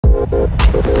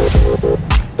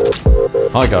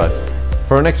Hi guys,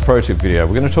 for our next pro tip video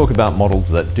we're going to talk about models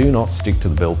that do not stick to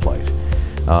the build plate.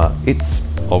 It's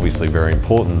obviously very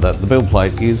important that the build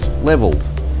plate is leveled,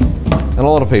 and a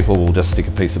lot of people will just stick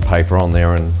a piece of paper on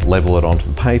there and level it onto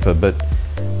the paper, but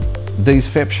these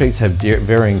FEP sheets have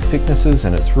varying thicknesses,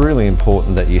 and it's really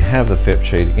important that you have the FEP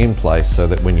sheet in place so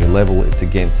that when you level it's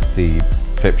against the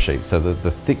FEP sheet so that the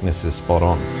thickness is spot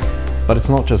on. But it's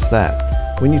not just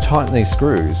that. When you tighten these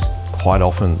screws, quite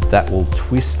often that will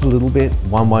twist a little bit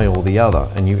one way or the other,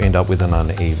 and you end up with an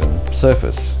uneven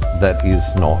surface that is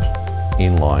not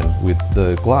in line with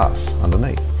the glass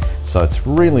underneath. So it's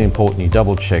really important you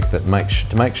double check that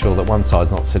to make sure that one side's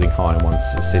not sitting high and one's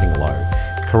sitting low.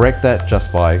 Correct that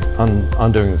just by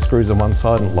undoing the screws on one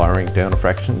side and lowering it down a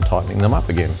fraction and tightening them up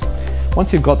again.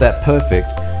 Once you've got that perfect,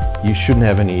 you shouldn't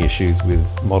have any issues with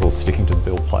models sticking to the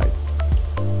build plate.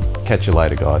 Catch you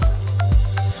later, guys.